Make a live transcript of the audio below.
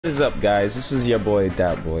What is up, guys? This is your boy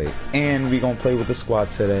Datboy, and we gonna play with the squad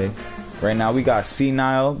today. Right now we got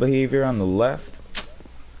Senile Behavior on the left,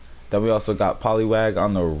 then we also got Poliwag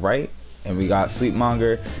on the right, and we got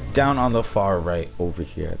Sleepmonger down on the far right over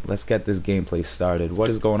here. Let's get this gameplay started. What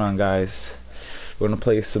is going on, guys? We're gonna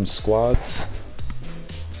play some squads.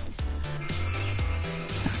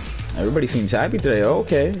 Everybody seems happy today.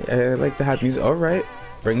 Okay, I like the happy music. Alright,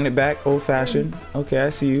 bringing it back old-fashioned. Okay, I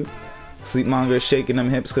see you. Sleepmonger shaking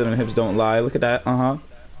them hips because them hips don't lie. Look at that.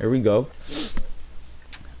 Here we go.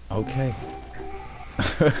 Okay.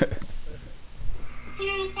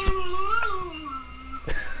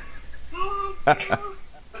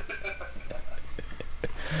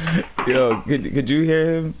 Yo, could you hear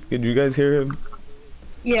him? Could you guys hear him?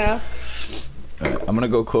 Yeah. Alright, I'm gonna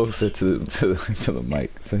go closer to the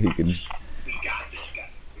mic so he can.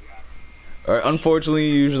 Alright, unfortunately,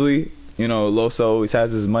 usually, you know, Loso always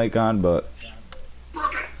has his mic on, but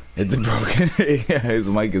it's broken. Yeah, his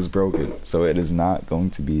mic is broken, so it is not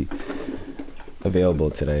going to be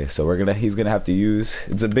available today. So he's gonna have to use.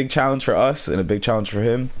 It's a big challenge for us and a big challenge for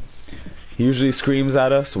him. He usually screams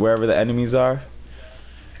at us wherever the enemies are,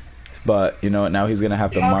 but you know what? Now he's gonna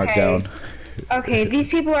have to mark down. Okay, these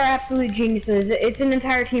people are absolute geniuses. It's an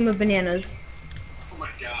entire team of bananas. Oh my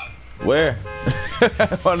god. Where?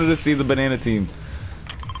 I wanted to see the banana team.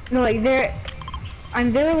 No, like there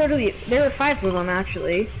were 5 of them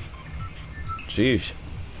actually. Jeez.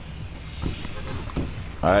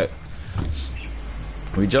 Alright.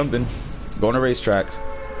 We jumping. Going to racetracks.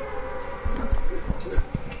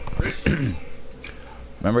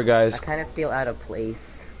 Remember, guys. I kind of feel out of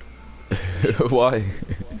place. Why?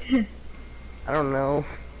 I don't know.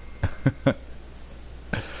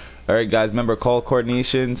 Alright, guys. Remember, call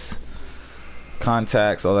coordinations,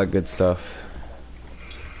 contacts, all that good stuff.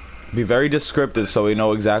 Be very descriptive so we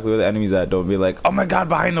know exactly where the enemy's at. Don't be like, oh my god,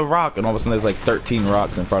 behind the rock, and all of a sudden there's like 13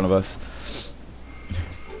 rocks in front of us.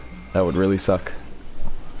 That would really suck.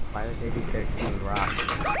 Why would there be 13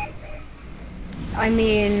 rocks? I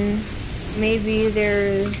mean, maybe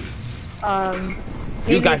there's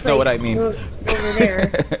maybe You guys know what I mean. Over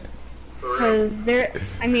there. Because there,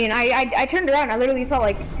 I mean, I turned around, I literally saw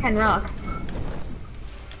like 10 rocks.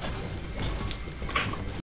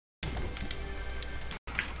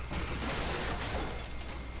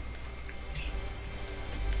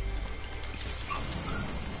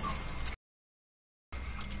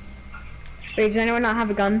 Wait, does anyone not have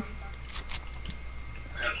a gun?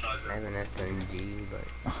 I have an SMG,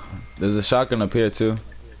 but... There's a shotgun up here too.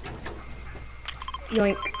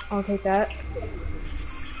 Yoink, I'll take that.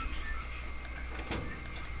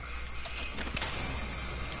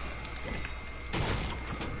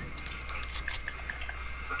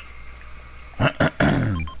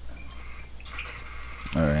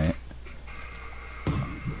 Alright.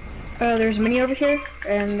 There's a mini over here,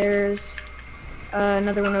 and there's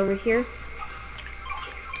another one over here.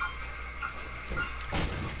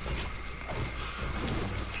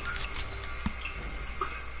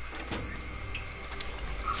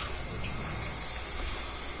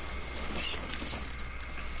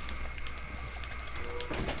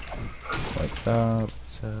 What's up?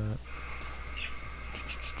 What's up?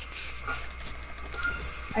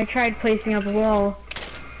 I tried placing up a wall,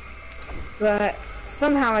 but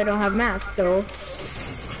somehow I don't have mats, so...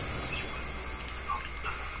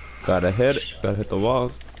 Gotta hit the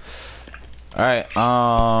walls. Alright,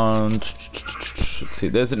 see,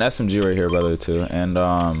 there's an SMG right here, brother, too, and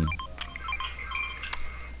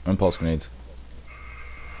impulse grenades.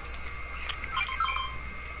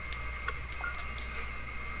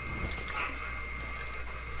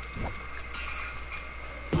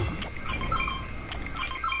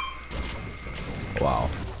 Wow.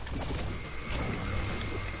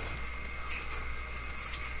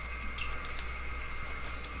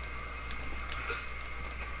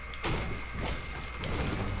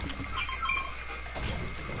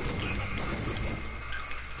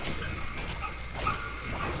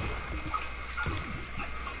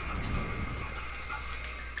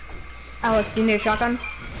 Alex, do you need a shotgun?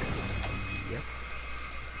 Yep.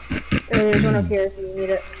 There's one up here if you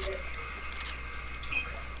need it.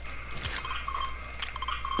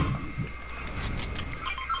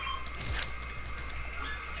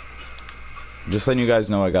 Just letting you guys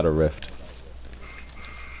know I got a rift.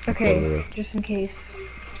 Okay, just in case.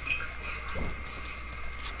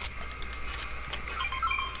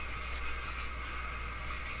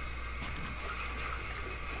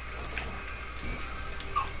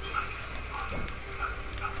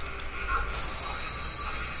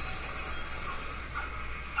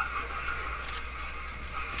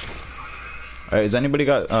 Alright, has anybody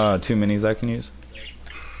got 2 minis I can use?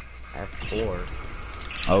 I have 4.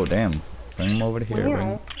 Oh damn! Bring him over to here. Bring.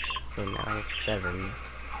 Wow. So now I have 7.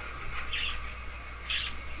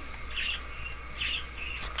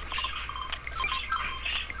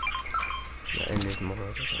 And there's more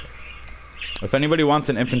over there. If anybody wants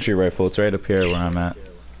an infantry rifle, it's right up here where I'm at.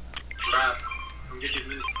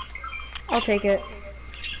 I'll take it.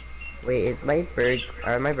 Wait,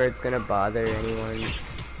 are my birds gonna bother anyone?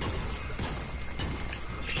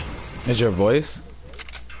 Is your voice?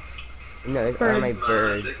 No, are my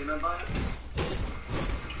birds.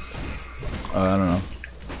 I don't know.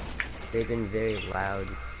 They've been very loud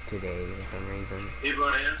today for some reason.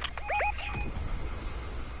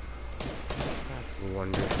 That's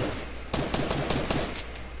wonderful.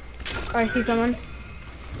 Oh, I see someone.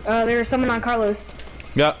 There's someone on Carlos.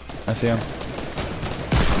 Yeah, I see him.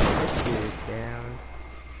 This dude's down.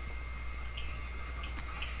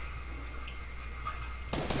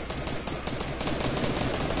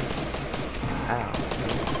 Ow.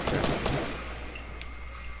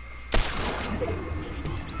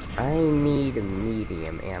 I need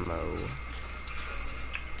medium ammo.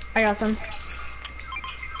 I got some.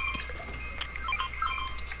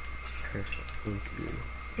 Perfect, thank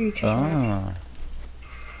you. You check map. Ah.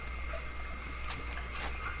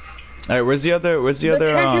 Alright, where's the other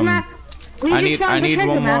treasure map. We I just need found the treasure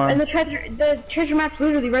one map, more. and the treasure map's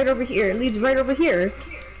literally right over here. It leads right over here.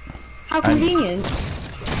 How convenient.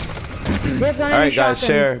 Alright guys,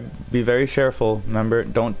 share. Be very careful. Remember,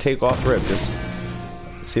 don't take off rip, just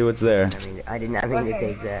see what's there. I did not mean to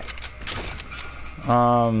take that.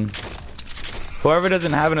 Whoever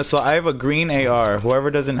doesn't have an assault, I have a green AR. Whoever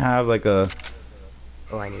doesn't have like a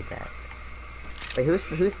Oh, I need that. Wait,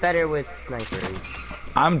 who's better with snipers?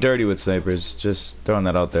 I'm dirty with snipers, just throwing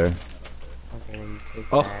that out there. Okay, then take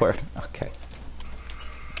Oh, that. word. Okay.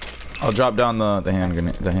 I'll drop down the hand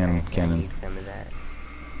grenade, the hand I cannon. need some of that.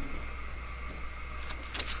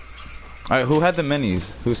 All right, who had the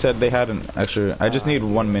minis? Who said they had an extra? I just need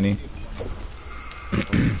one mini.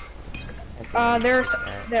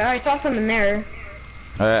 I saw some in there.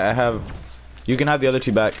 All right, I have. You can have the other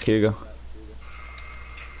 2 back. Here you go.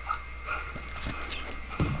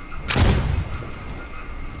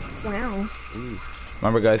 Wow.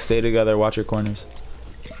 Remember, guys, stay together. Watch your corners.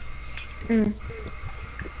 Mm.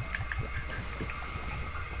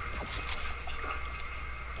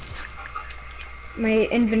 My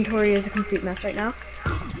inventory is a complete mess right now.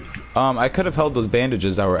 I could have held those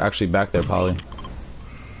bandages that were actually back there, Polly.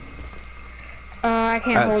 I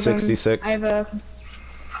can't At hold 66. them. I have a.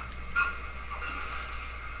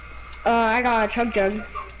 I got a chug jug.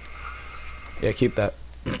 Yeah, keep that.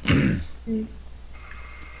 Mm.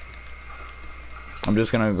 I'm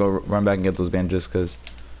just gonna go run back and get those bandages because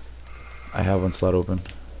I have one slot open.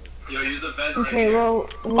 Yo, use the vent Okay, right well.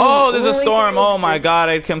 Oh, there's a we'll storm! wait Oh my god,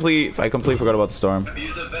 I completely forgot about the storm. here.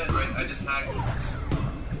 Use the vent right. I just tagged it.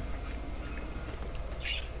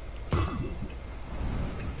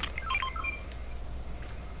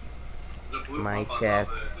 The blue My pump on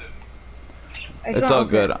chest. top of it, too. It's It's not all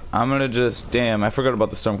okay. good. I'm gonna just damn. I forgot about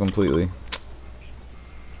the storm completely.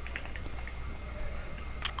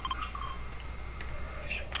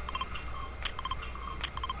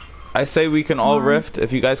 I say we can all rift.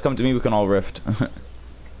 If you guys come to me, we can all rift.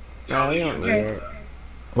 No, we don't need it.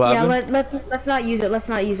 What Yeah, happened? let's not use it. Let's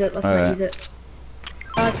not use it. Let's Alright. not use it.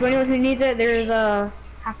 To anyone who needs it, there's a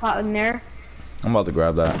half pot in there, I'm about to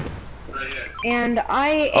grab that. Right here. and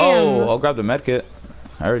I Oh, am I'll grab the medkit.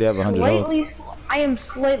 I already have 100 health. I am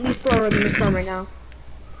slightly slower than the storm right now.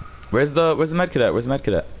 Where's the medkit at? Where's the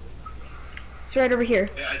medkit at? It's right over here.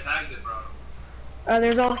 Yeah, I tagged it, bro.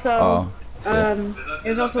 There's also Oh. Sick.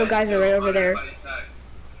 there's also a geyser right over there.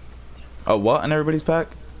 Oh, what in everybody's pack?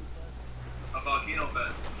 A volcano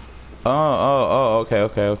vent. Oh,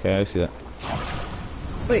 okay. I see that.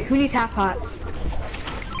 Wait, who needs half pots?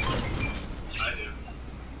 I do.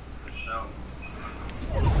 For sure.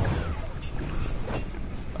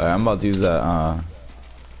 Alright, I'm about to use that.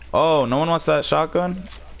 Oh, no one wants that shotgun?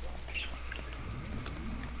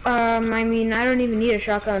 I mean, I don't even need a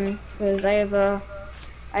shotgun because I have a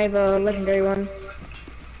legendary one.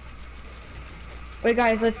 Wait,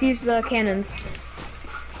 guys, let's use the cannons.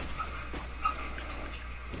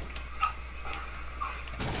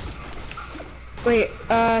 Wait,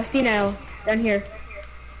 senile, down here.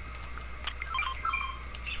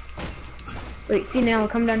 Wait, senile,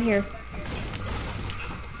 come down here.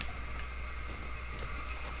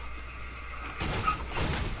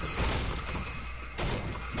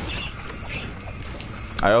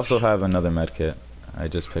 I also have another medkit. I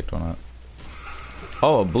just picked one up.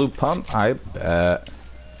 Oh, a blue pump? I bet.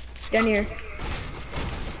 Down here.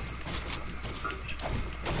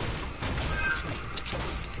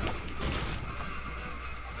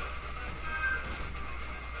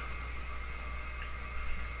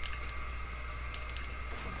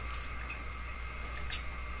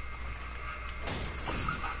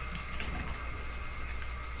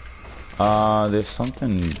 There's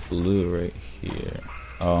something blue right here.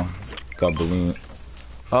 Oh, got balloon.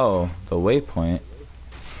 Oh, the waypoint.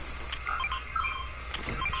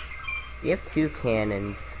 We have 2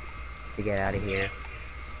 cannons to get out of here.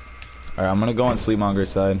 Alright, I'm gonna go on Sleepmonger's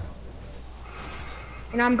side.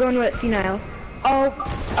 And I'm going with Senile. Oh,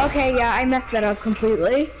 okay, yeah, I messed that up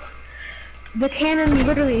completely. The cannon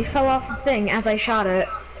literally fell off the thing as I shot it.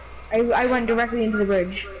 I went directly into the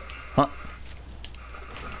bridge. Huh.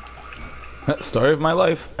 Story of my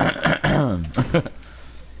life. I'm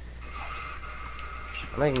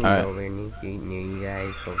not gonna Alright. go over near you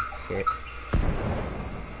guys, so shit.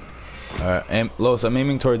 Alright, Los, I'm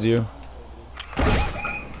aiming towards you.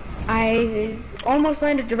 I almost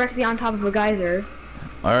landed directly on top of a geyser.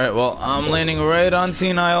 Alright, well, I'm landing right on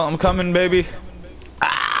Senile. I'm coming, baby.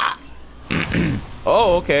 Ah!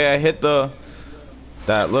 Oh, okay, I hit that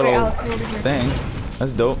little thing.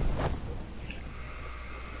 That's dope.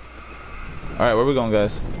 Alright, where we going,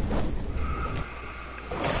 guys?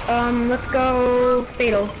 Let's go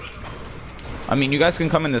Fatal. I mean, you guys can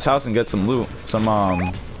come in this house and get some loot. Some, you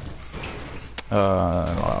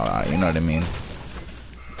know what I mean.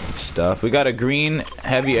 Stuff. We got a green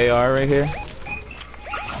heavy AR right here.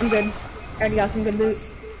 I'm good. I already got some good loot.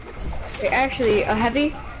 Wait, actually, a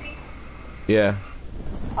heavy? Yeah.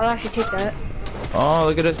 I'll actually take that. Oh,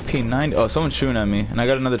 look at this P90. Oh, someone's shooting at me. And I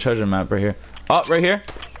got another treasure map right here. Oh, right here.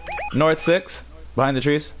 North 6. Behind the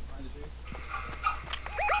trees.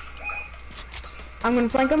 I'm gonna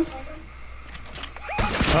flank him.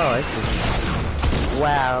 Oh, I see.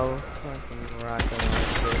 Wow. Fucking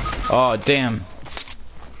rocket. Oh, damn.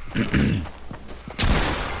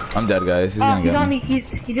 I'm dead, guys. He's gonna He's get on me. me.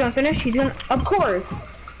 He's gonna finish. He's gonna. Of course.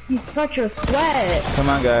 He's such a sweat. Come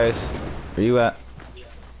on, guys. Where you at?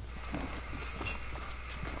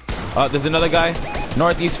 Oh, there's another guy.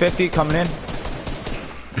 Northeast 50 coming in.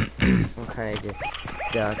 I'm kinda just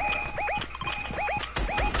stuck.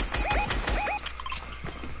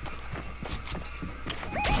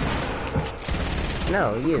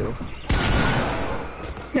 No, you.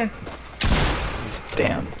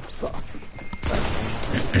 Damn.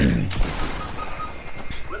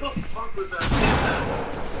 Where the fuck was that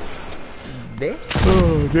thing Bitch?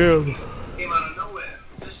 Oh, damn. that came out of nowhere?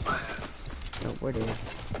 This my ass. No, where did?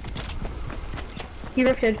 He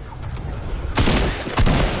rifted.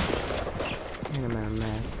 And I'm out of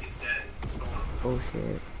mess. He's dead. What's going on? Oh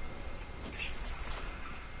shit.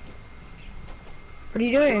 What are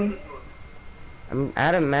you doing? I'm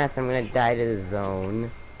out of mats, I'm gonna die to the zone.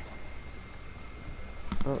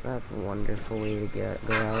 Oh, that's a wonderful way to go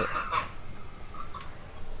out.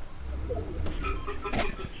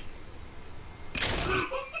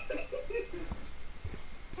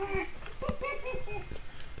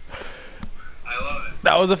 I love it.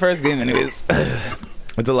 That was the first game, anyways.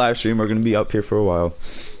 It's a live stream. We're gonna be up here for a while.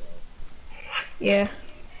 Yeah.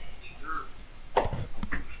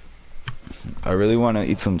 I really want to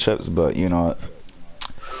eat some chips, but you know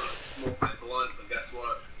Smoke my blunt, but guess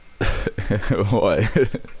what? what?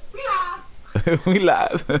 What? We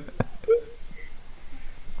laugh.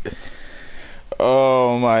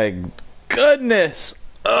 Oh my goodness!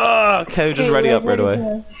 Oh, okay, just ready up right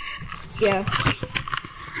away. Yeah.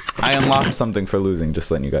 I unlocked something for losing. Just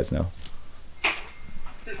letting you guys know.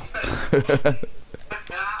 Oh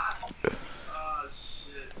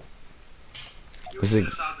shit. You This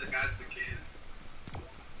is- shot the guys the cannon.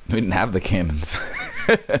 We didn't have the cannons.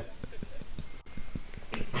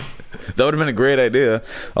 That would have been a great idea.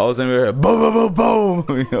 All of a sudden we were boom, boom, boom,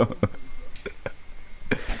 boom. You know?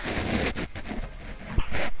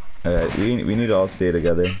 Alright, we need to all stay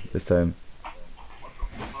together this time.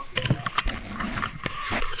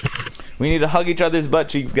 We need to hug each other's butt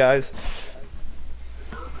cheeks, guys.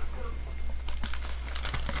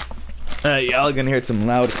 Y'all gonna hear some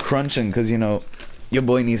loud crunching because, you know, your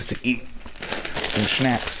boy needs to eat some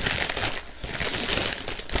snacks.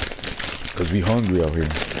 Because we hungry out here.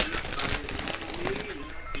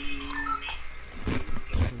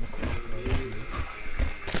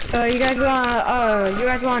 You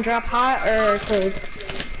guys wanna drop hot or cold?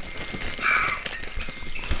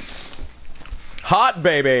 Hot,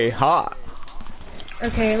 baby, hot.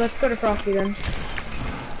 Okay, let's go to Frosty then.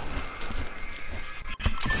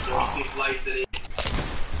 These lights in it.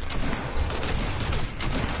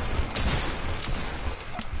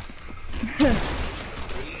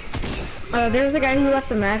 There was a guy who left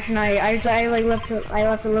the match, and I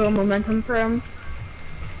left a little momentum for him.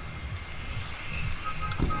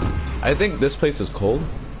 I think this place is cold.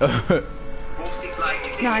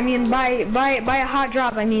 No, I mean by a hot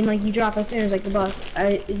drop, I mean like you drop as soon as like the bus.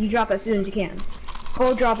 You drop as soon as you can.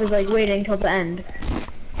 Cold drop is like waiting till the end.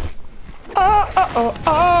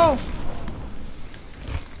 oh.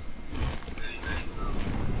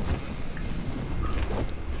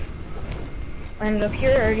 Landed up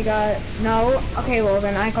here, already got... No? Okay, well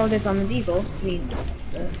then I called dibs on the deagle. I mean,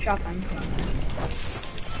 the shotgun.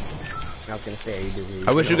 I was gonna say, you do.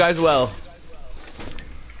 I wish you guys well.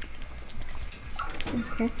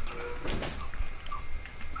 Okay.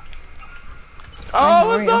 Oh,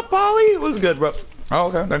 what's up, Polly? What's good, bro? Oh,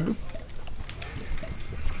 okay, thank you.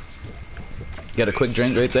 Get a quick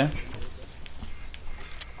drink right there.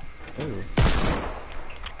 Ooh.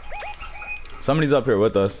 Somebody's up here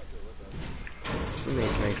with us.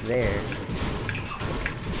 Teammate's right there.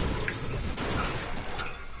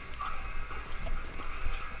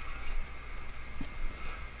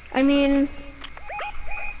 I mean...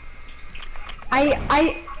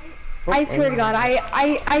 I swear to God,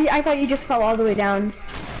 I thought you just fell all the way down.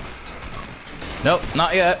 Nope,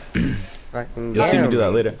 not yet. Fucking You'll see me do that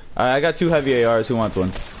me. later. Alright, I got 2 heavy ARs. Who wants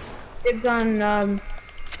one? Dibs on,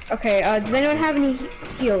 okay, does anyone have any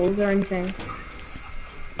heals or anything?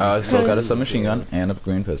 So got a submachine gun and a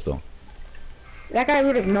green pistol. That guy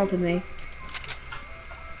would have melted me.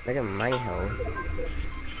 Look at my health.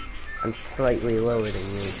 I'm slightly lower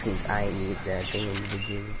than you because I need that thing in the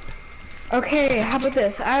gym. Okay, how about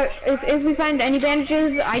this? If we find any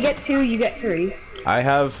bandages, I get 2, you get 3. I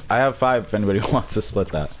have 5 if anybody wants to split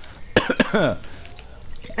that.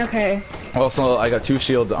 Okay. Also, I got 2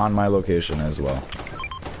 shields on my location as well.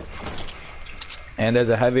 And there's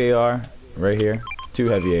a heavy AR right here. 2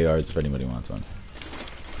 heavy ARs if anybody wants one.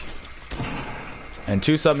 And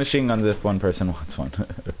 2 submachine guns if one person wants one.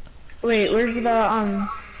 Wait, where's the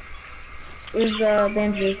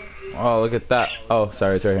bandages? Oh, look at that. Oh,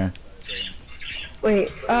 sorry, it's right here.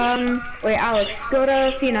 Wait, wait, Alex, go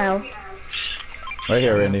to Senile. Right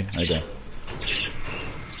here, Randy. Right there.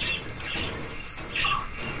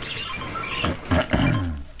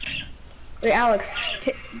 Wait, Alex,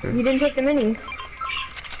 you didn't take the mini.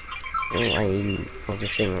 I'm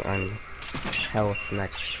focusing on health,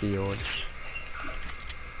 not shield.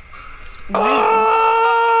 Oh!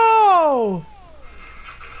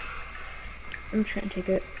 I'm trying to take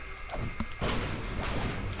it.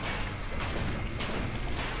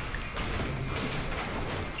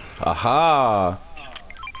 Aha!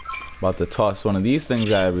 About to toss one of these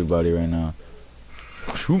things at everybody right now.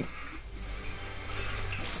 Shoot.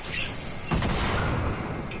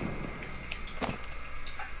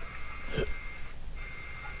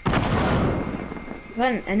 Is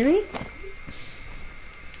that an enemy?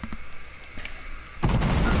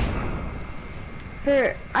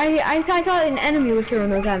 I thought an enemy was throwing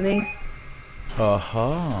those at me.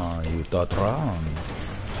 Aha, you thought wrong.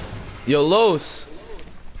 Yo, Los!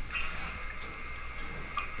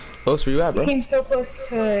 Los, where you at, bro? You came so close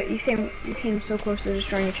to you came so close to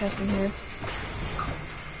destroying a chest in here.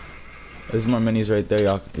 There's more minis right there,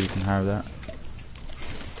 y'all. You can have that.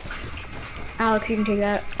 Alex, you can take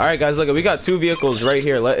that. Alright, guys, look, we got 2 vehicles right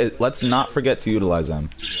here. Let's not forget to utilize them.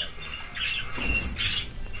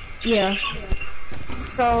 Yeah.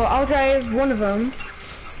 So I'll drive one of them.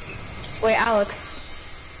 Wait, Alex.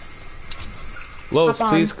 Los,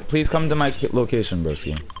 Hop on. please come to my location,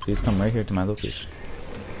 broski. Please come right here to my location.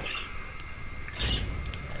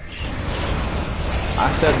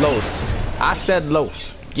 I said Los. I said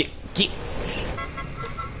Los. Get.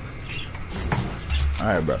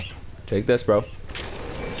 Alright, bro. Take this, bro.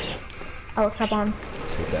 Alex, hop on.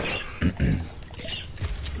 Take that.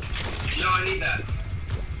 No, I need that.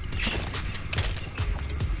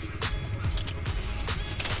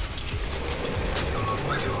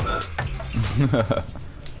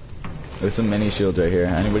 There's some mini shields right here.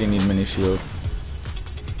 Anybody need mini shield?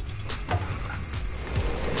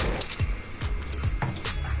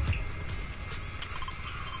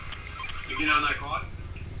 You get on that quad?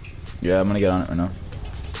 Yeah, I'm gonna get on it right now.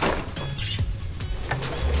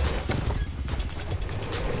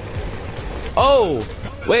 Oh!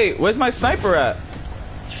 Wait, where's my sniper at?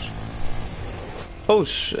 Oh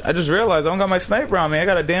I just realized I don't got my sniper on me. I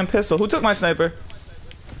got a damn pistol. Who took my sniper?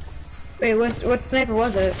 Wait, what sniper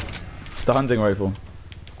was it? The hunting rifle.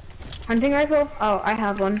 Hunting rifle? Oh, I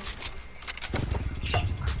have one.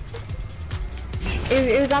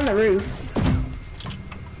 It was on the roof.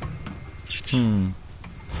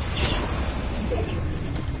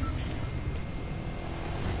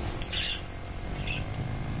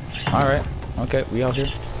 Alright. Okay, we out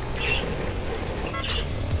here.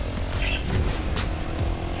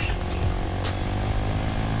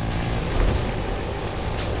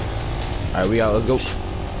 Alright, we out. Let's go.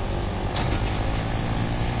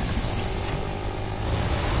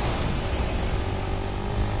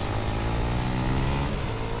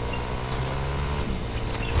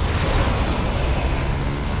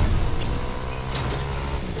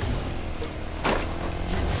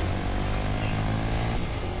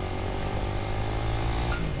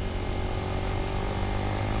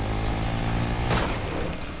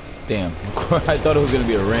 Damn. I thought it was gonna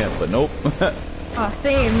be a ramp, but nope. Oh,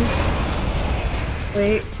 same.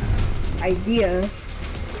 Wait. Idea.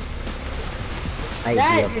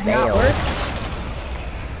 That did not work.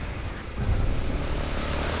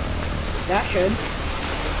 That should.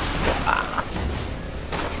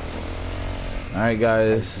 Alright,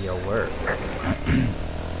 guys. Idea work.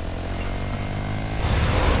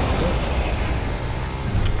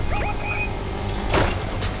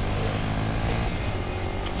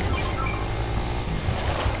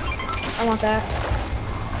 I want that.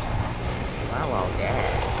 I want that.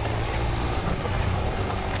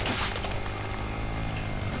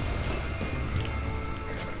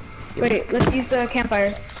 Wait, let's use the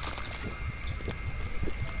campfire.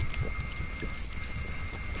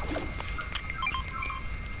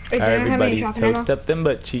 Wait, does anyone have any Everybody shotgun ammo? toast up them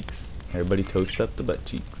butt cheeks. Everybody toast up the butt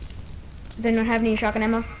cheeks. Does anyone have any shotgun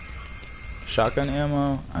ammo? Shotgun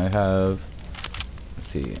ammo, I have, let's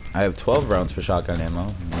see, I have 12 rounds for shotgun ammo,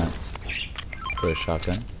 and that's for a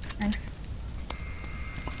shotgun. Thanks.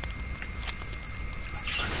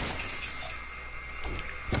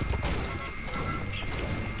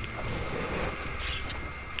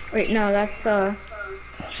 Wait, no, that's, okay.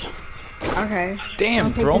 Damn,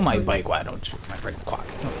 I'll take throw this my one. bike, why don't you? My freaking clock.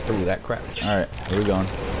 Don't throw that crap. Alright, here we going.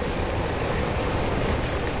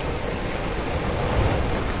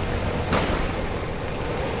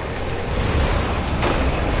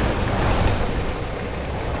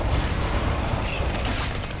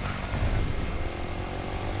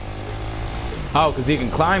 Oh, because he can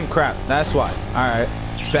climb crap. That's why. Alright.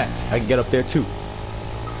 Bet. I can get up there too.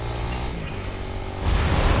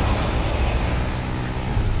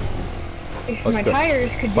 If Let's my go. tires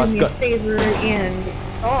could do Let's me go. a favor and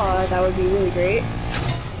thaw, that would be really great.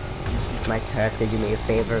 My tires could do me a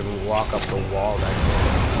favor and walk up the wall.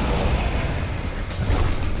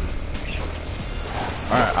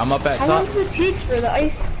 Alright, I'm up at How top. long does it take for the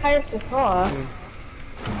ice tires to thaw?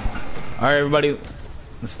 Alright, everybody.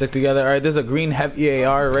 Let's stick together. Alright, there's a green heavy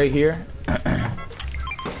AR right here. I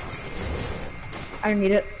don't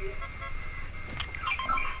need it.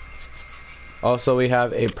 Also, we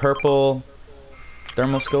have a purple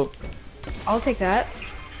thermal scope. I'll take that.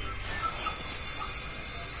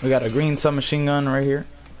 We got a green submachine gun right here.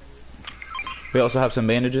 We also have some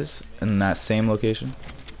bandages in that same location.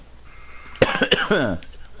 Alright,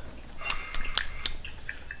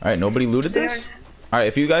 nobody looted this? Alright,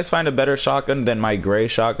 if you guys find a better shotgun than my gray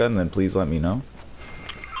shotgun, then please let me know.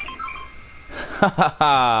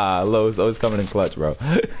 Hahaha, Lowe's always coming in clutch, bro.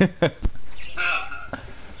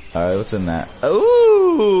 Alright, what's in that?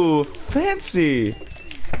 Ooh, fancy!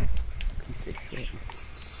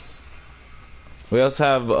 We also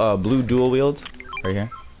have blue dual wields right here.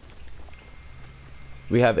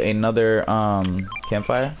 We have another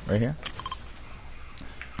campfire right here.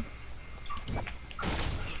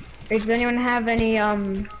 Wait, does anyone have any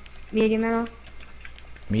medium ammo?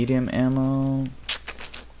 Medium ammo.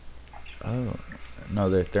 Oh, no,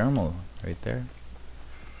 they're thermal right there.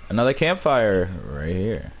 Another campfire right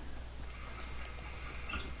here.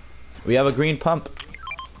 We have a green pump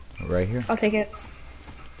right here. I'll take it.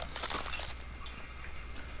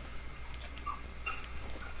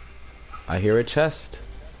 I hear a chest.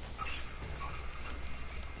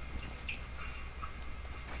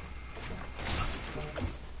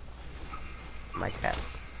 My cat.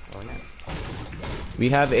 Oh no. We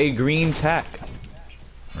have a green tack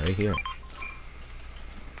right here.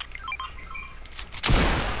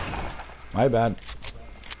 My bad.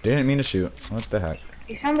 Didn't mean to shoot. What the heck?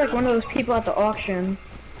 You sound like one of those people at the auction.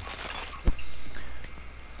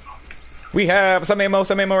 We have some ammo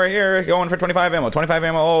right here. Going for 25 ammo. 25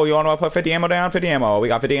 ammo. Oh, you want to put 50 ammo down? 50 ammo. We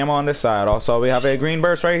got 50 ammo on this side. Also, we have a green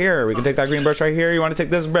burst right here. We can take that green burst right here. You want to take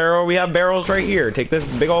this barrel? We have barrels right here. Take this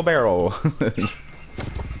big old barrel.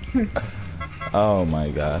 Oh my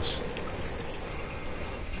gosh.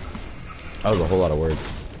 That was a whole lot of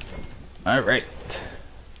words. Alright.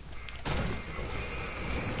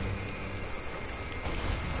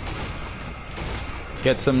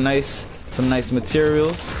 Get some nice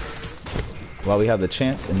materials while we have the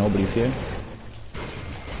chance and nobody's here.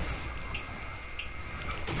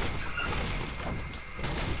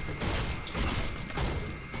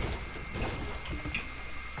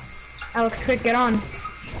 Alex, quick, get on.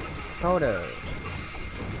 Hold up.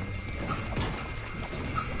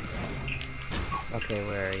 Okay,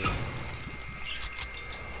 where are you?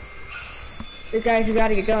 These guys, we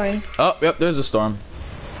gotta get going. Oh, yep, there's a storm.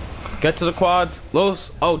 Get to the quads.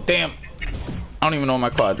 Los. Oh, damn. I don't even know where my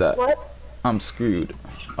quad's at. What? I'm screwed.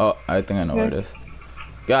 Oh, I think I know where it is.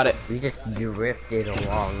 Got it. We just drifted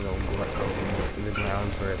along the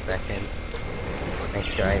ground for a second. Nice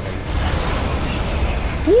driving.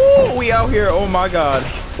 Woo! We out here. Oh my god.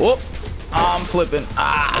 Whoop! I'm flipping.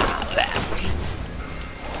 Ah!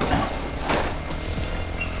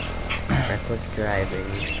 Reckless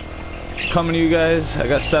driving. Coming to you guys. I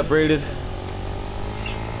got separated.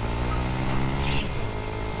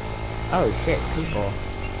 Oh shit, people.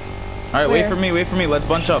 Alright, wait for me, wait for me. Let's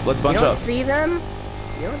bunch up, let's bunch You don't up. see them?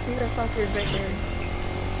 You don't see the fuckers right there?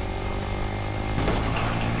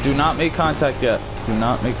 Do not make contact yet. Do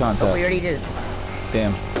not make Oh, contact. we already did.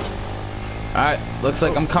 Damn. Alright, looks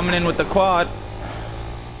like I'm coming in with the quad.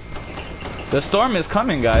 The storm is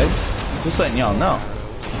coming, guys. Just letting y'all know.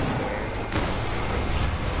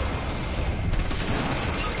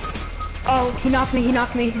 Oh, he knocked me, he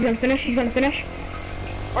knocked me. He's gonna finish, he's gonna finish.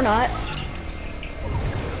 Or not.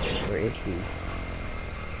 Where is he?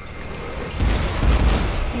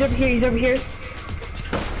 He's over here, he's over here.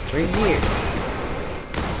 Right here.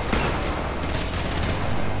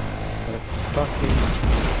 Fucking.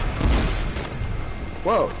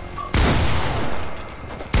 Whoa.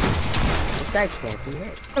 This guy can't be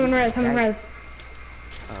hit. Someone res, someone res.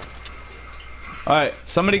 Alright,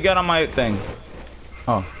 somebody get on my thing.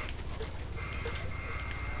 Oh.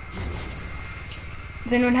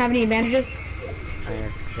 Does anyone have any advantages? I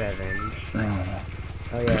have 7.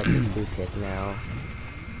 Oh yeah, I can do kick now.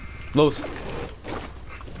 Los.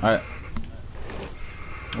 Alright.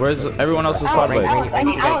 Where's everyone else's squad plate? Alex,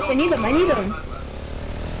 I need them, I need them.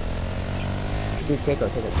 Dude, take it.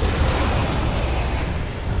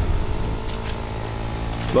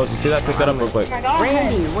 Los, you see that? Pick that up real quick. Oh my God.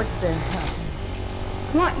 Randy, what the hell?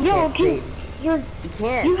 Come on, yo, Can't you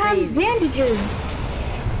can't you have save. bandages.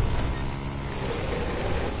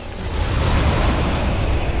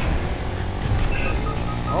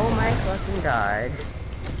 Oh my fucking god.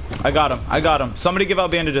 I got him. I got him. Somebody give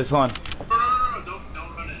out bandages. Hold on. No,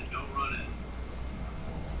 don't run it. Don't run it.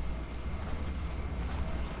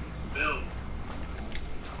 Bill.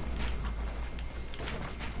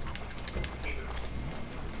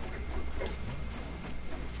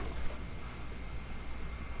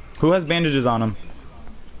 Who has bandages on him?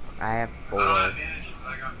 I have 4. I don't have bandages,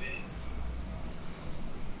 but I got bandages.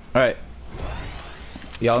 Alright.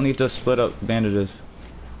 Y'all need to split up bandages.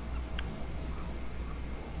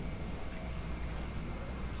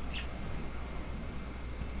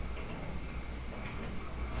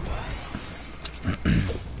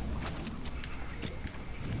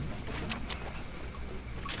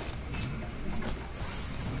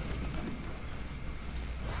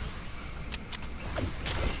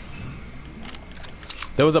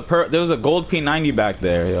 There was a gold P90 back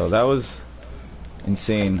there, yo. That was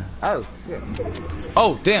insane. Oh shit.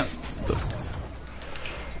 Oh, damn.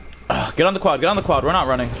 Get on the quad. Get on the quad. We're not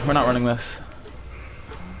running. We're not running this.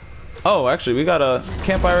 Oh, actually, we got a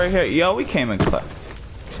campfire right here. Yo, we came in clutch.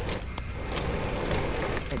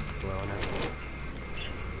 It's slow enough.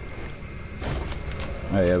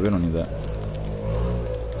 Oh, yeah, we don't need that.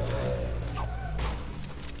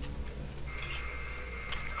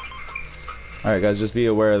 Alright, guys, just be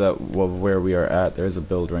aware that where we are at, there's a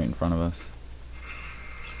build right in front of us.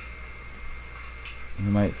 We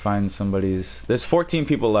might find somebody's... There's 14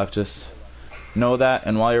 people left, just know that.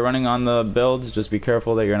 And while you're running on the builds, just be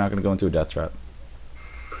careful that you're not going to go into a death trap.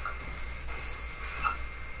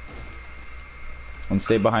 And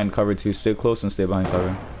stay behind cover too. Stay close and stay behind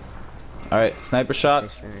cover. Alright, sniper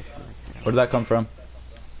shots. Where did that come from?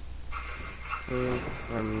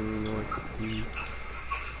 From northeast.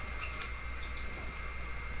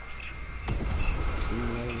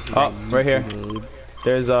 Oh, right here.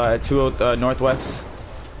 There's at 20 northwest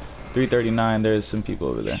 339. There's some people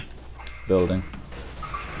over there building.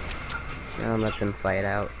 I'll let them fight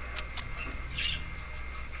out.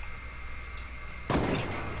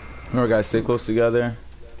 Remember, guys, stay close together.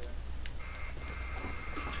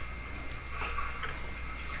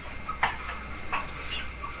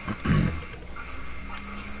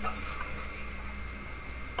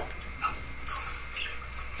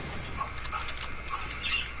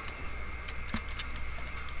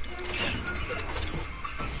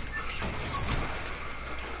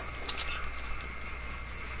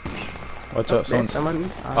 Watch out, There's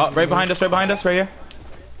someone's... someone. Oh, right behind us, right here.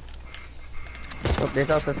 Oh, there's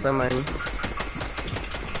also someone.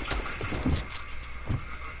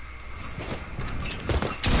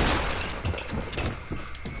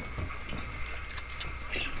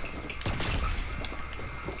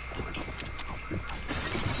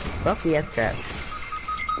 Fuck yes, trap.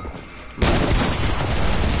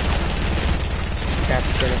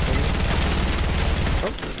 Trap's gonna finish.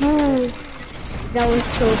 Oh, that was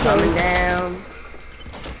so Coming close. down.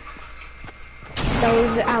 That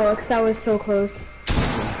was Alex. That was so close.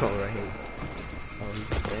 Alright.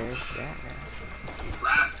 There's that now.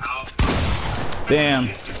 Last out. Damn.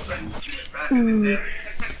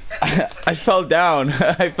 I fell down.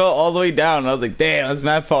 I fell all the way down. I was like, damn, that's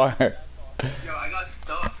mad far. Yo, I got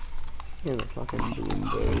stuck. You're the fucking boom.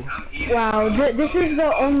 I'm eating. Wow, this is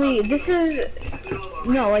the only. This is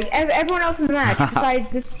no, like everyone else in the match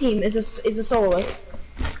besides this team is a solo.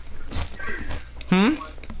 Hmm?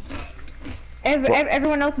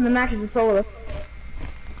 Everyone else in the match is a solo.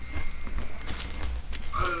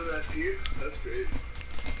 That's you? That's great.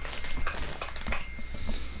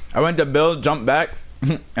 I went to build, jumped back,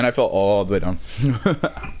 and I fell all the way down.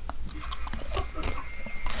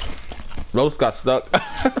 Rose got stuck.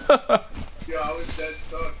 Yo, I was dead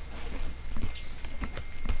stuck.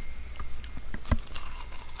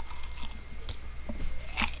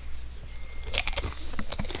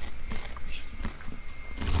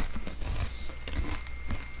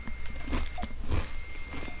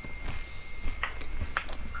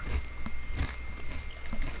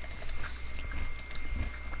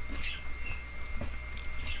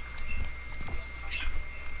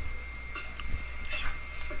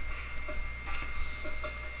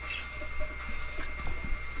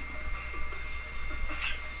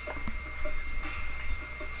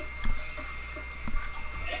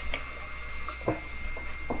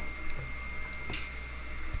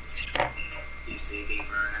 He's taking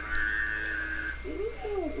forever.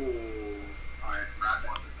 Ooh. Alright, Brad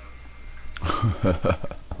wants it though.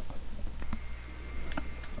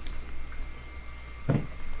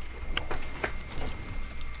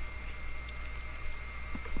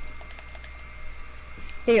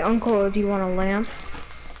 Hey, Uncle, do you want a lamp?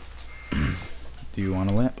 Do you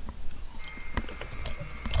want a lamp?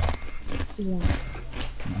 Yeah.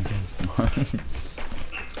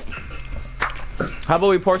 How about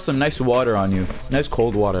we pour some nice water on you? Nice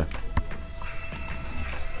cold water.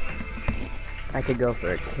 I could go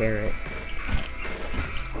for a carrot.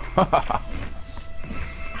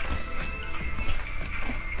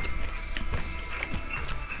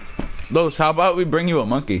 Los, how about we bring you a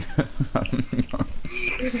monkey?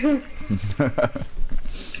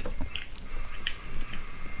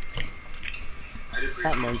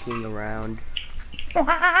 Stop monkeying around.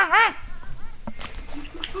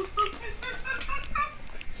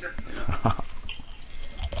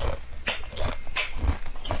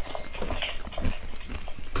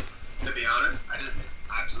 To be honest, I just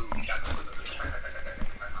absolutely got to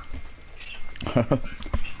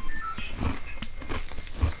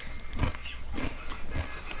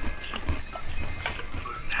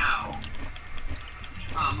now,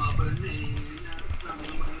 I'm a banana.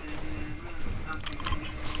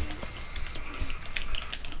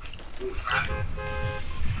 Ooh, traffic.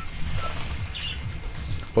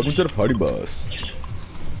 Welcome to the party bus.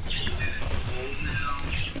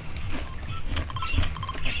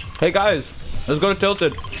 Hey guys, let's go to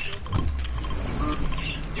Tilted.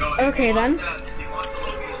 Yo, Okay, then. If he wants the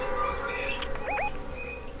location, bro, it's right here.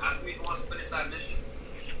 Ask me if he wants to finish that mission.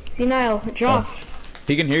 See, Niall, draw.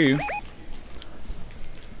 He can hear you.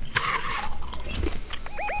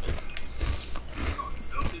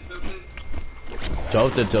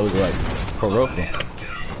 Tilted, like, for real.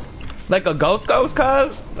 Like a ghost,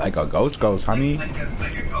 cuz? Like a ghost, honey. Like a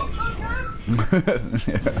ghost guys? You know,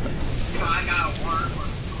 I got a worm or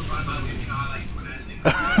two by my way, you know, I like when that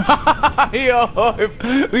shit.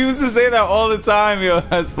 Yo, we used to say that all the time, yo.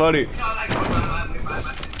 That's funny. You know, I like goes by my way, by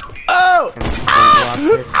my thing. Oh!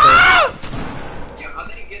 Yeah, how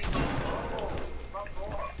did he get so low?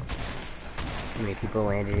 How many people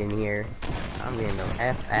landed in here? I'm getting the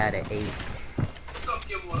F out of 8. Suck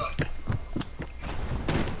your what up?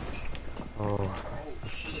 Oh. Oh,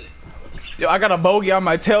 shit. Yo, I got a bogey on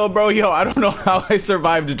my tail, bro. Yo, I don't know how I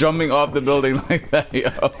survived jumping off the building like that, yo.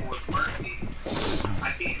 Oh, it's working. I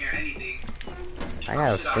can't hear anything. I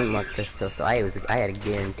got a flintlock pistol, so I had a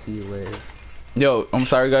guarantee live. Yo, I'm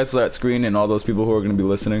sorry guys for that screen and all those people who are gonna be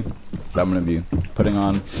listening. That I'm gonna be putting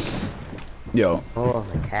on. Yo, Oh,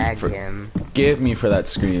 I tagged him. give me for that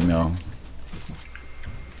screen, yo.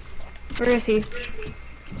 Where is he?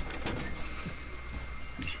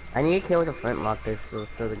 I need to kill with a flintlock pistol,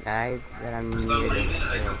 so the guy that I'm For some near reason, to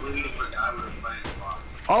I kill. completely forgot we were playing Xbox.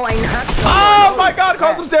 Oh, I knocked Oh my god,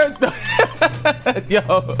 crap. cross some stairs!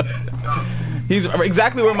 Yo. He's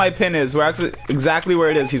exactly where my pin is. We're actually exactly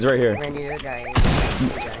where it is. He's right here. I need a guy.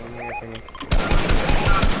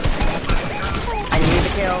 I need to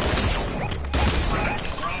kill.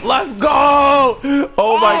 Let's go!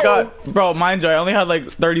 Oh my god. Bro, mind you, I only had like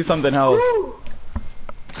 30 something health.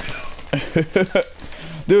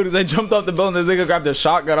 Dude, as I jumped off the building, this nigga grabbed a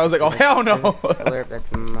shotgun. I was like, oh, hell no. Slurp, that's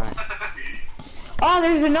mine. Oh,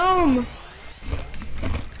 there's a gnome.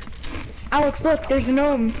 Alex, look, there's a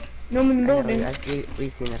gnome. Gnome in the building.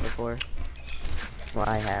 We've seen that before. Well,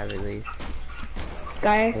 I have at least.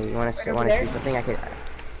 Guy. Hey, you wanna see something? I could.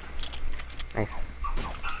 Nice.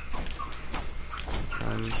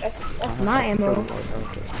 That's my ammo.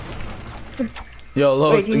 Okay. Yo,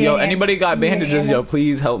 Los, Wait, yo, anybody got bandages? Yo,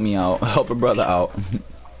 please help me out. Help a brother out.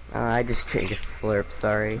 I just traded a slurp,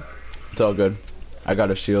 sorry. It's all good. I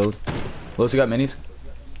got a shield. Los, you got minis?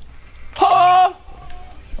 Oh!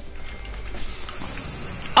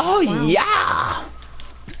 Oh, wow. Yeah!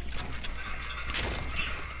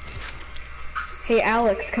 Hey,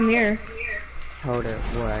 Alex, come here. Hold it,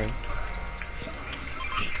 why?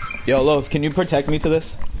 Yo, Los, can you protect me to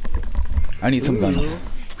this? I need some guns.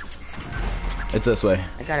 It's this way.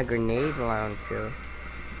 I got a grenade launcher.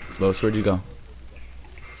 Los, where'd you go?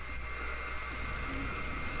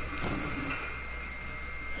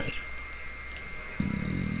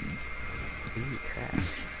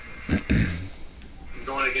 I'm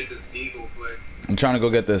going to get this deagle quick. I'm trying to go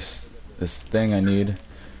get this thing I need.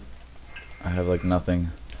 I have like nothing.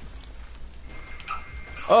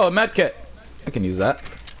 Oh, a med kit. I can use that.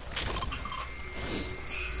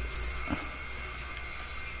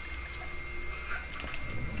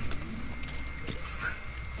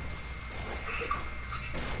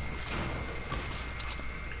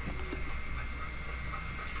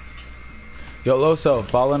 Yo, Loso,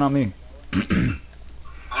 fall in on me. I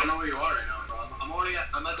don't know where you are right now, bro.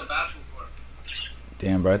 I'm at the basketball court.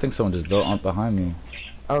 Damn, bro, I think someone just built up behind me.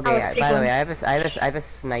 Okay, Alex, by the way, I have a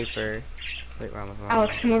sniper. Wait, wrong.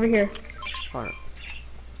 Alex, come over here. Hold on.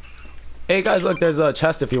 Hey guys, look, there's a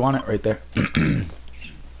chest if you want it right there.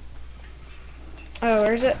 Oh,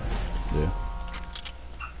 where is it? Yeah.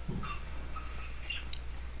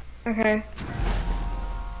 Okay.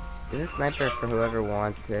 This is a sniper for whoever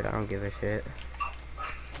wants it. I don't give a shit.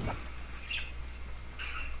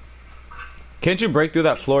 Can't you break through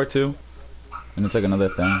that floor too? And it's like another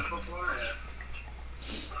thing.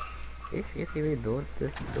 Seriously, we built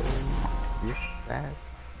this building this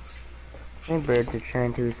fast. My birds are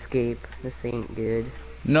trying to escape. This ain't good.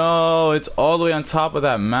 No, it's all the way on top of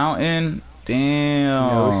that mountain.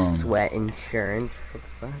 Damn. No sweat insurance. What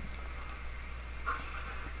the fuck?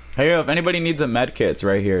 Hey, yo, if anybody needs a med kit, it's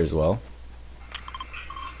right here as well.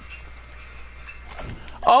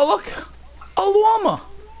 Oh, look! A llama!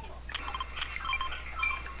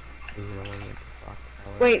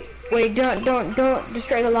 Wait, don't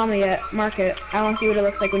destroy the llama yet. Mark it. I want to see what it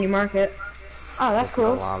looks like when you mark it. Oh, that's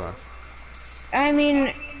cool. Llama. I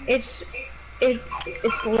mean, it's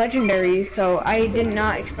legendary, so I did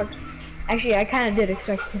not expect. Actually, I kind of did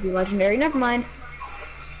expect it to be legendary. Never mind.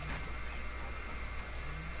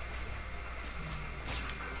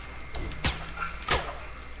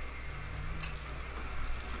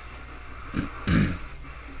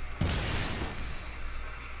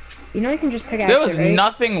 You know you can just pick out. There was right?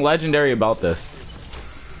 nothing legendary about this.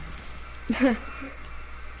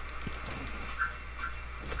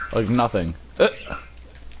 Like nothing. That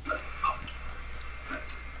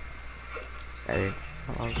is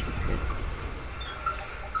all shit.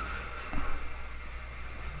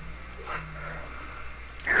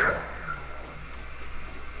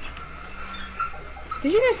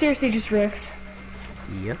 Did you guys seriously just rift?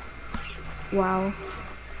 Yep. Wow.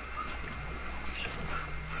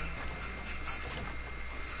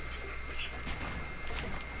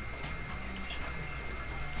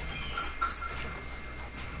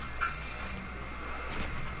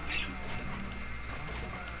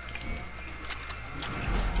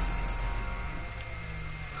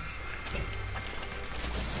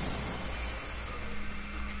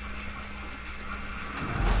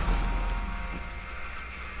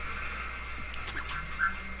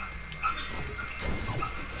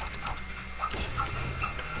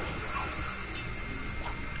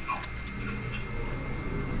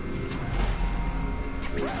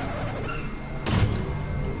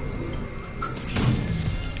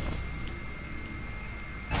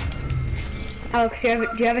 Alex, do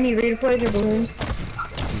you have any redeploys or balloons?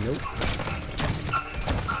 Nope.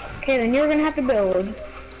 Okay, then you're gonna have to build.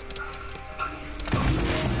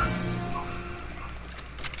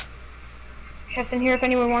 Chest in here if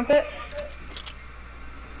anyone wants it.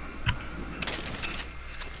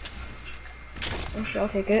 Okay, I'll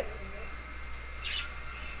take it.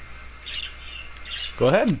 Go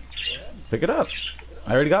ahead. Pick it up.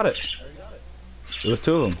 I already got it. It was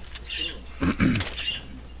 2 of them.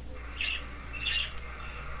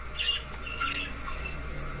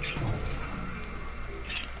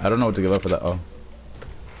 I don't know what to give up for that. Oh.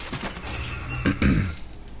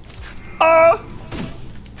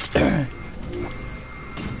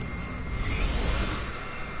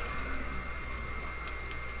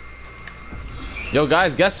 Yo,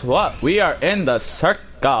 guys, guess what? We are in the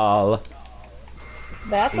circle.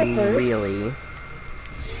 That's a first. Really?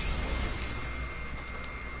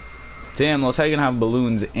 Damn, looks like you can have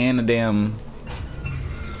balloons and a damn...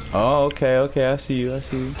 Oh, okay, okay, I see you, I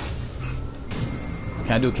see you.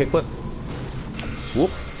 Can I do a kickflip?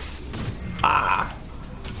 Whoop. Ah.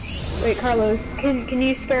 Wait, Carlos, can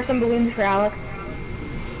you spare some balloons for Alex?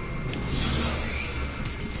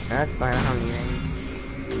 That's fine, I don't need any.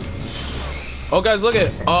 Oh, guys, look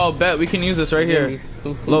at... Oh, bet, we can use this right here.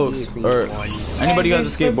 Los, or anybody who has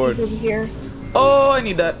a skateboard. Here. Oh, I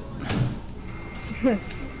need that.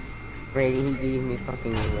 Brady, he gave me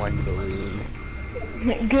fucking 1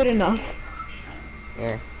 balloon. Good enough.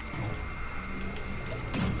 Yeah.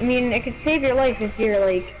 I mean, it could save your life if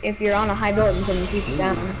you're on a high building and someone keeps you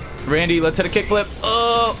down. Randy, let's hit a kickflip.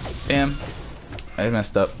 Oh, damn. I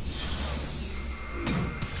messed up.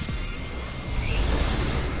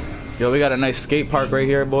 Yo, we got a nice skate park right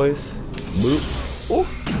here, boys. Boop. Ooh.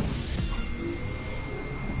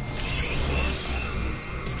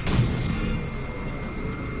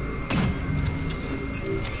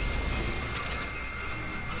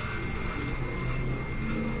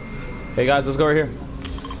 Hey guys, let's go over here.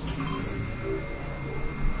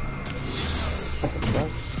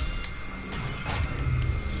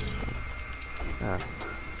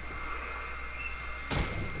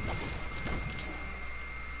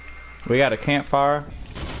 We got a campfire.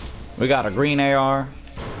 We got a green AR.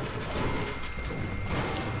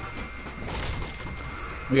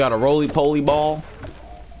 We got a roly-poly ball.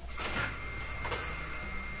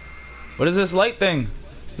 What is this light thing?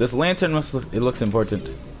 This lantern must look, it looks important.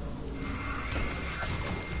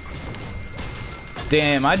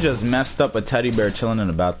 Damn, I just messed up a teddy bear chilling in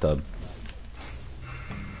a bathtub.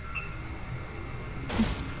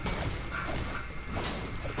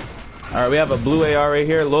 Alright, we have a blue AR right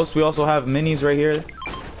here. Los, we also have minis right here.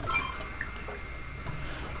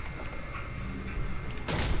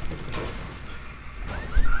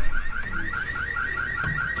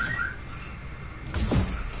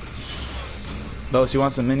 Los, you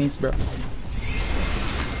want some minis, bro?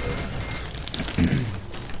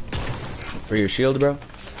 For your shield, bro?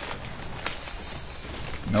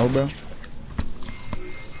 No, bro?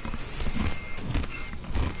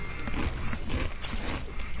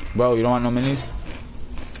 Bro, you don't want no minis?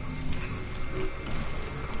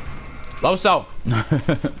 Loso!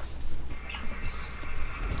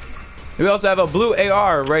 We also have a blue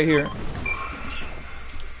AR right here.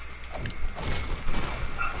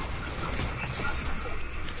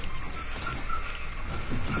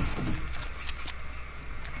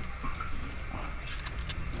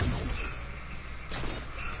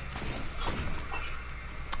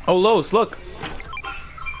 Oh, Los, look.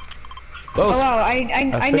 Los. Oh wow, I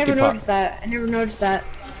never 50 noticed pop. that. I never noticed that.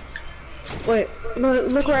 Wait,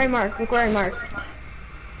 look where I marked. Look where I marked.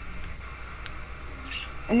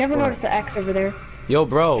 I never noticed the X over there. Yo,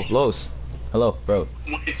 bro, Los. Hello, bro.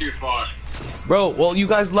 Way too far. Bro, well, you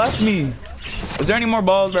guys left me. Is there any more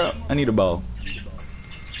balls, bro? I need a ball.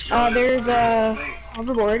 There's a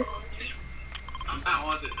hoverboard. I'm not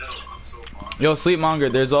on the hill. I'm so far. Yo, Sleepmonger,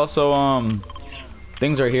 there's also,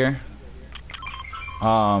 things right here.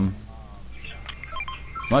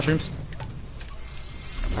 Mushrooms.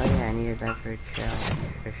 Oh yeah, I needed that for a challenge.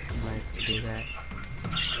 I might do that.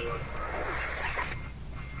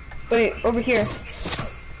 Wait, over here.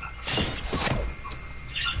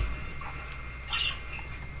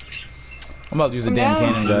 I'm about to use a damn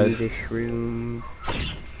cannon, guys. The shrooms.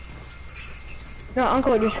 No,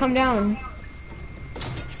 Uncle, just come down.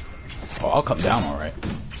 Oh, I'll come down, alright.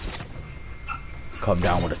 Come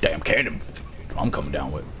down with a damn cannon. I'm coming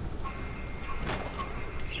down with.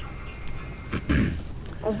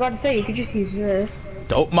 I was about to say, you could just use this.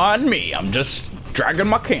 Don't mind me. I'm just dragging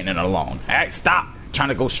my cannon along. Hey, stop. Trying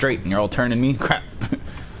to go straight and you're all turning me. Crap.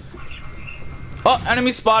 Oh,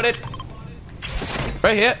 enemy spotted.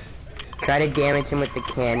 Right here. Try to damage him with the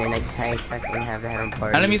cannon. I fucking have that on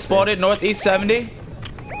part. Enemy spotted northeast 70.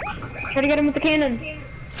 Try to get him with the cannon.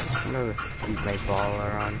 I'm gonna shoot my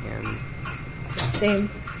baller on him. Same.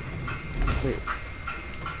 Wait.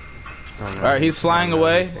 Oh, no, Alright, he's flying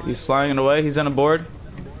away. He's flying away. He's on a board.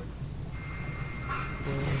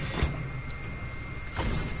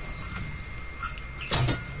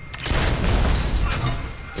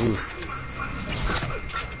 Oof.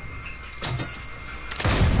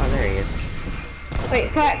 Oh, there he is. Wait,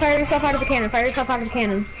 fire yourself out of the cannon. Fire yourself out of the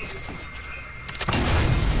cannon.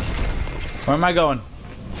 Where am I going?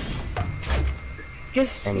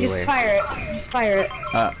 Just Anywhere. fire it. Just fire it.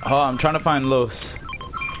 Hold on, I'm trying to find Los.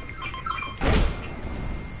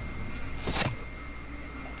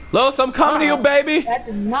 Los, I'm coming to you, baby. That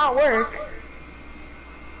did not work.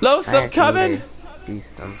 Los, I'm coming. Do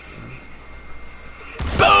something.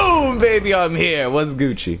 Boom, baby, I'm here. What's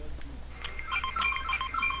Gucci?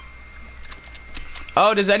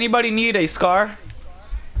 Oh, does anybody need a scar?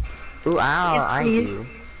 Ooh, ow, Yes, I please. do.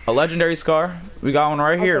 A legendary scar? We got one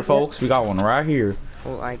right here, take it. folks. We got one right here.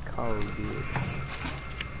 Oh, I called you.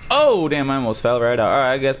 Oh, damn, I almost fell right out.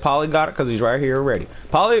 Alright, I guess Polly got it because he's right here already.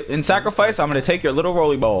 Polly, in sacrifice, I'm going to take your little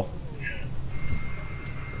rolly ball.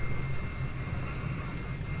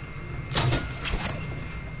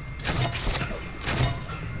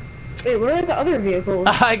 Wait, where are the other vehicles?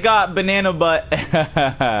 I got banana butt.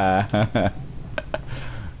 I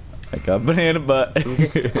got banana butt. I'm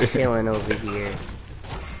just chilling over here,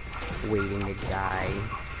 waiting to die.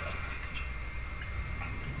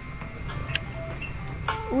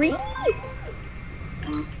 Wee!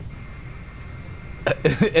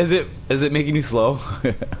 Is it making you slow? A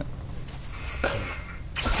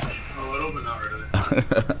little, but not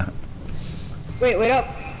really. Wait up.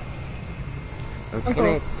 I'm just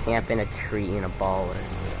gonna camp in a tree in a baller.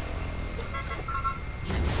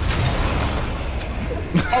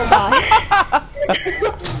 Oh god.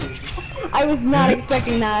 I was not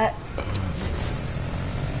expecting that.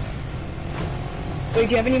 Wait, do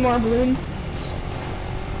you have any more balloons?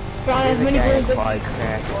 Put on as There's a many guy in balloons quad as...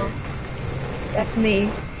 cracker. That's me.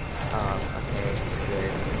 Okay, good.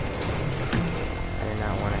 I do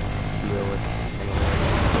not want to deal with anyone.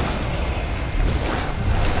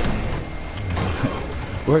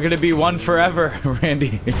 We're gonna be one forever,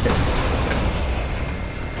 Randy.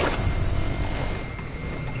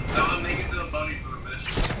 So I'm making to the bunny for a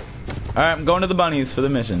mission. Alright, I'm going to the bunnies for the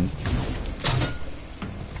missions.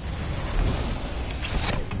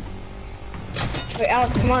 Wait,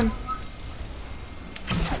 Alex, come on.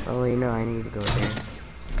 Oh wait, no, I need to go there.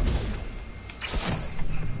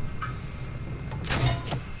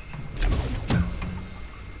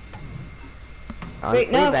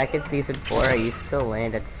 Honestly, no. back in season 4, I used to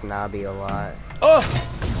land at Snobby a lot. Oh!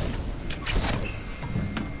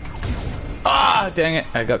 Ah, dang it.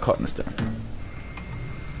 I got caught in the storm.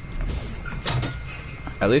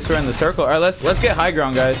 At least we're in the circle. Alright, let's get high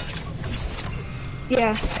ground, guys.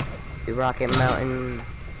 Yeah. The Rocket Mountain.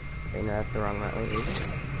 Wait, no, that's the wrong mountain.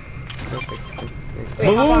 Nope, it's Wait,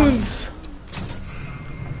 how long? Balloons!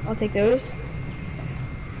 I'll take those.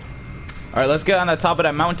 Alright, let's get on the top of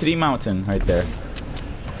that mountainy mountain right there.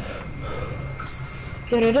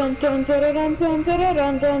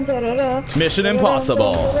 Mission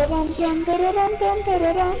impossible.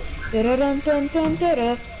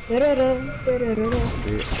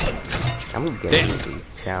 I'm getting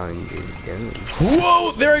these challenges done.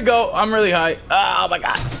 Whoa, there we go. I'm really high. Oh my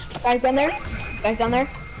god. Guys down there? Guys down there?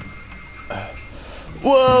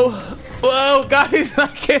 Whoa. Whoa, guys, I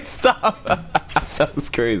can't stop. That was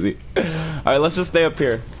crazy. Alright, let's just stay up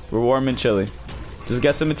here. We're warm and chilly. Just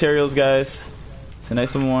get some materials, guys. It's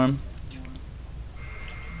nice and warm.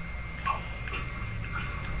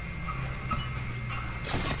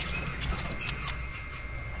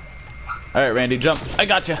 Alright, Randy, jump. I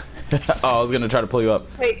got you. Oh, I was gonna try to pull you up.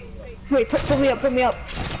 Wait, pull me up, pull me up.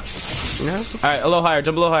 No? Alright, a little higher.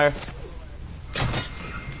 Jump a little higher.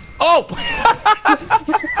 Oh!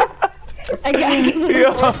 I got you.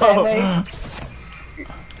 Yo.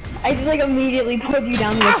 I just like immediately pulled you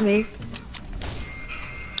down with me.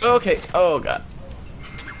 Okay. Oh, God.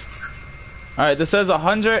 Alright, this says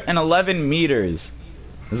 111 meters.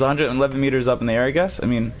 This is 111 meters up in the air, I guess? I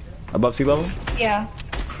mean, above sea level? Yeah.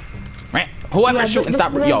 Whoever Yeah, shooting, this stop.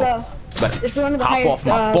 is one of Yo, the- better This is one of the hop highest off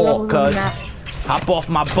my ball, levels on the cuz. map. Hop off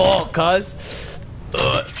my ball, cuz.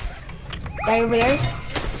 Guy over there?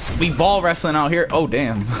 We ball wrestling out here. Oh,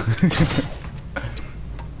 damn.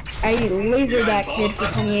 I lasered that kid for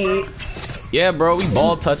 28. Yeah, bro, we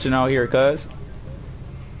ball touching out here, cuz.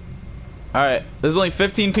 Alright, there's only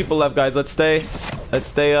 15 people left, guys. Let's stay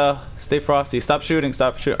frosty. Stop shooting,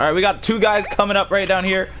 stop shooting. Alright, we got 2 guys coming up right down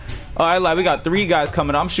here. Oh, I lied. We got 3 guys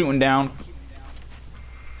coming up. I'm shooting down.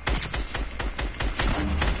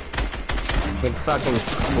 It fucking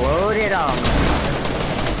exploded off.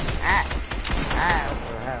 Ah, what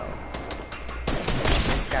the hell?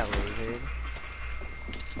 Got lasered.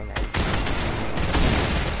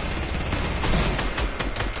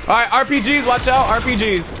 Alright, RPGs, watch out,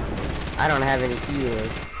 RPGs. I don't have any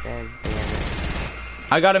healers. God damn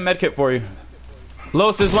it. I got a medkit for you.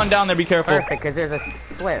 Los, there's one down there, be careful. Perfect, because there's a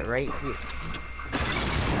sweat right here.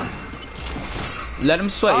 Let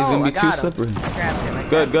him sweat, he's gonna I be too got him. slippery. I grabbed him. I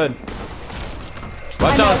Good, grabbed good.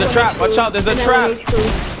 Watch out, there's a trap, watch out, there's a trap.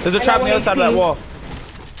 There's a trap on the other side of that wall. him.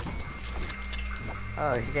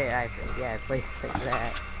 Oh shit, yeah, I placed like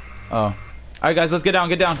that. Oh. Alright guys, let's get down,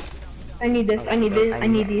 get down. I need this. I need this. I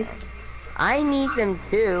need these. I need them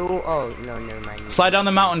too. Oh, no, never mind. Slide down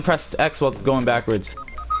the mountain, press X while going backwards.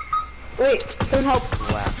 Wait, don't help.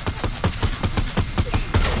 Wow.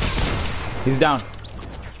 He's down.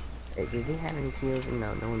 Wait, do they have any heals?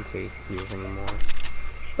 No, no one carries heals anymore.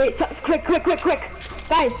 Wait, so, quick, quick, quick, quick.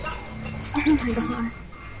 Guys. Oh my god.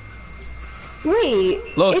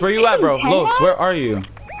 Wait. Los, it's where you at, bro? taking 10 Los, now? where are you?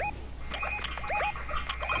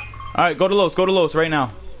 Alright, go to Los right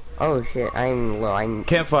now. Oh shit, I'm low.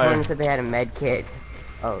 Campfire. Someone said they had a med kit.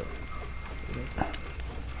 Oh.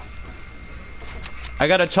 I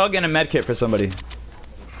got a chug and a med kit for somebody.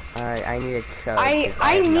 Alright, I need a chug.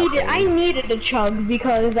 I needed a chug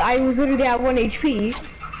because I was literally at 1 HP.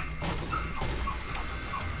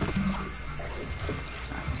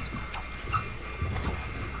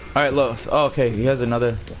 Alright, Los. Oh, okay, he has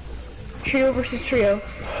another. Trio versus trio.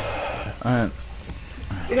 Alright.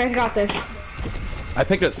 You guys got this. I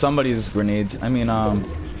picked up somebody's grenades. I mean,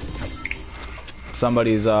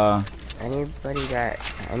 somebody's, Anybody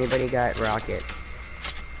got rockets?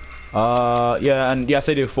 yeah, and yes,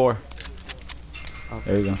 I do. 4. Okay.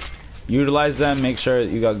 There you go. Utilize them. Make sure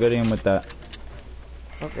you got good aim with that.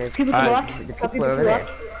 Okay. People to the Alright. left. The People people to are the over there.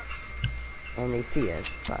 left. And they see us.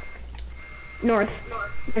 Fuck. North.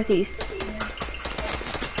 Northeast.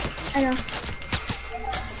 I know.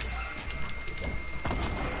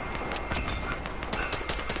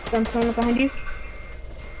 Someone up behind you.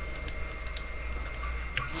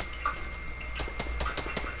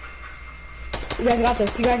 You guys got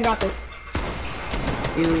this. You guys got this.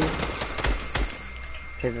 Dude.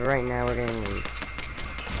 Because right now we're gonna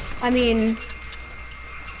leave. I mean,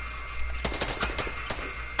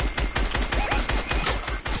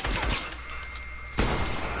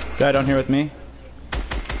 Guy down here with me.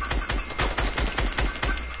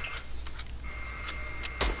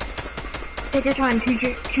 take your time.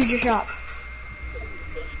 Choose your shots.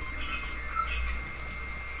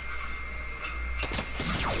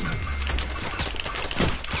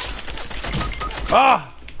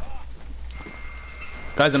 Ah!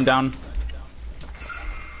 Guys, I'm down.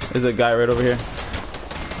 There's a guy right over here.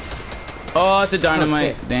 Oh, it's a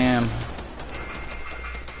dynamite. Okay. Damn.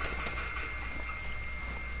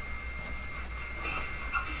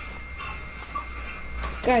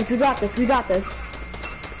 Guys, we got this. We got this.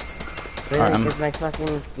 Really, Alright, because my fucking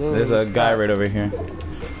game There's a guy sucks. right over here.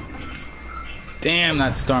 Damn,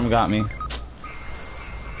 that storm got me.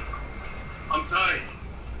 I'm tired.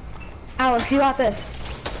 Alex, you got this.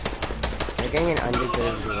 They're getting an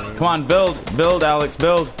undeserved win. Come on, build, Alex,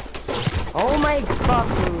 build. Oh my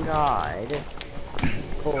fucking god.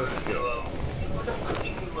 Bullshit.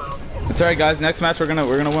 It's alright, guys. Next match, we're gonna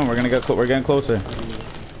win. We're getting closer.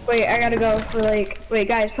 Wait, I gotta go for like. Wait,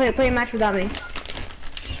 guys, play a match without me.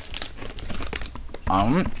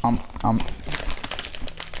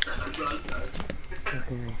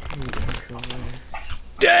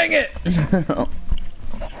 Dang it!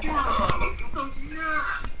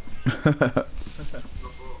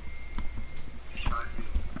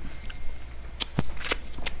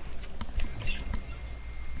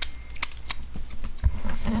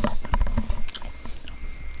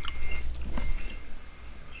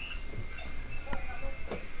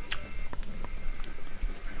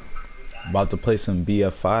 About to play some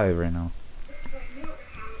BF5 right now.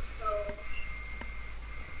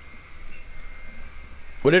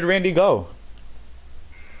 Where did Randy go?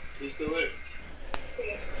 He's still there.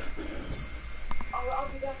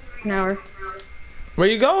 An hour. Where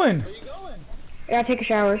you going? I gotta take a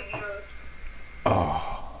shower.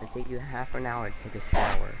 Oh. It'll take you half an hour to take a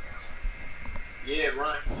shower. Yeah,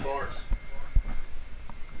 Ryan, bars.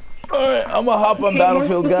 Alright, I'm gonna hop on Okay,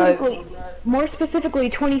 Battlefield, guys. More specifically,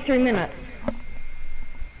 23 minutes.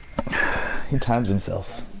 He times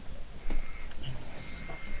himself.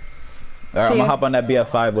 Alright, I'm See gonna ya. hop on that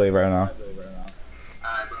BF5 wave right now.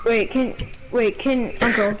 Wait,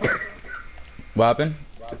 Uncle, What happened?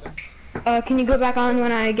 can you go back on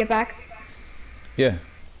when I get back? Yeah.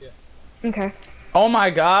 Okay. Oh my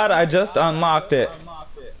god, I just unlocked it.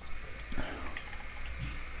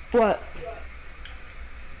 What?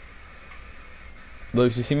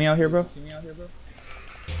 Luke, you see me out here, bro?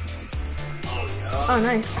 Oh,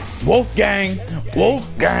 nice. Wolfgang!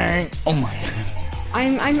 Wolfgang! Oh my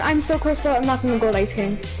god. I'm so close to unlocking the gold ice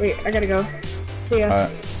king. Wait, I gotta go. See ya. Alright,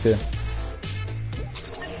 see ya.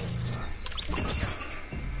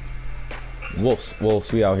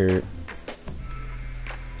 Wolves, we out here.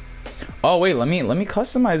 Oh wait, let me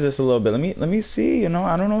customize this a little bit. Let me see, you know,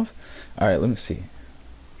 I don't know if... Alright, let me see.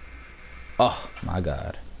 Oh my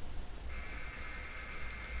god.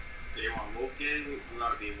 Do you want Wolfgang? Again, a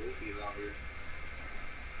lot of being wolfies out here.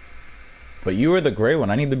 But you were the gray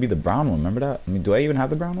one. I need to be the brown one. Remember that? I mean, do I even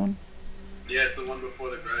have the brown one? Yeah, it's the one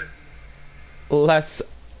before the gray. Let's...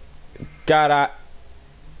 Gotta...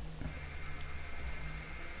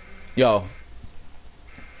 Yo.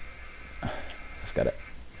 Let's get it.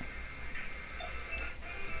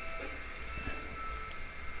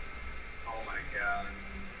 Oh my god.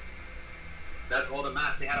 That's all the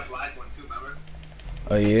mask. They had a black one too, remember?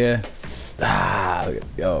 Oh yeah. Ah,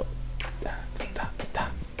 yo.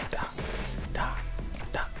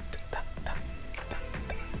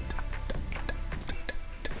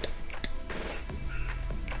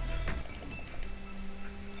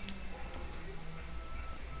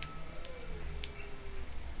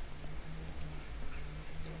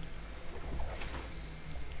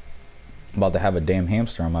 I'm about to have a damn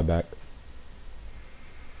hamster on my back.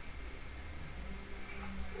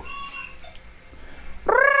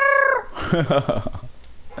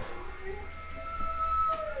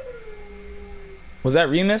 Was that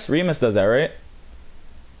Remus? Remus does that, right?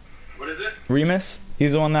 What is it? Remus?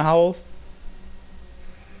 He's the one that howls?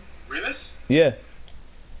 Remus? Yeah.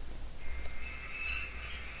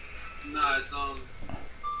 Nah, it's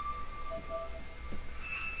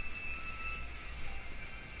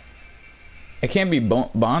It can't be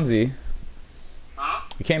Bonzi. Huh?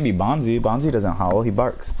 It can't be Bonzi. Bonzi doesn't howl, he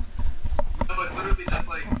barks. No, but literally just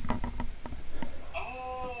like...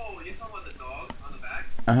 Oh, you talking about the dog on the back?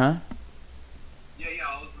 Uh-huh. Yeah,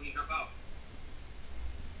 I was when you jump out.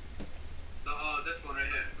 This one right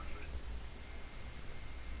here.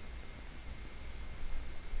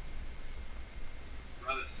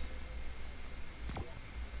 Remus.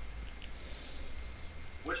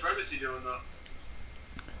 Which Remus you doing though?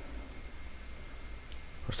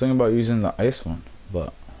 I was thinking about using the ice one,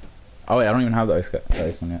 but... Oh wait, I don't even have the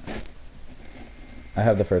ice one yet. I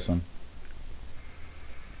have the first one.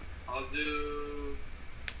 I'll do...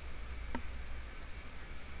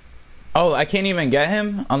 Oh, I can't even get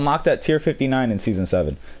him unlocked at tier 59 in season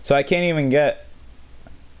 7. So I can't even get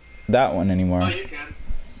that one anymore. Oh, you can.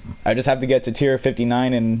 I just have to get to tier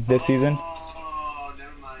 59 in this season. Oh,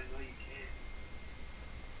 never mind. No, you can't.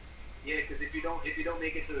 Yeah, because if you don't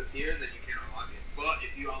make it to the tier, then you can't unlock it. But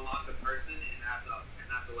if you unlock the person and have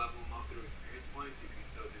to level them up through experience points, you can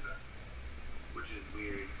still do that. Which is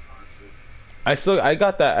weird, honestly. I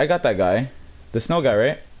got that guy. The snow guy,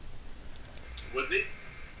 right? Would they?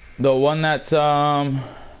 The one that's I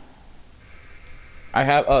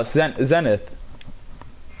have Zenith.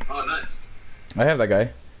 Oh, nice. I have that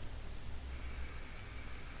guy.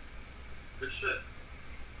 Good shit.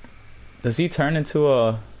 Does he turn into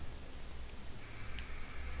a...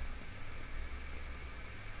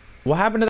 What happened to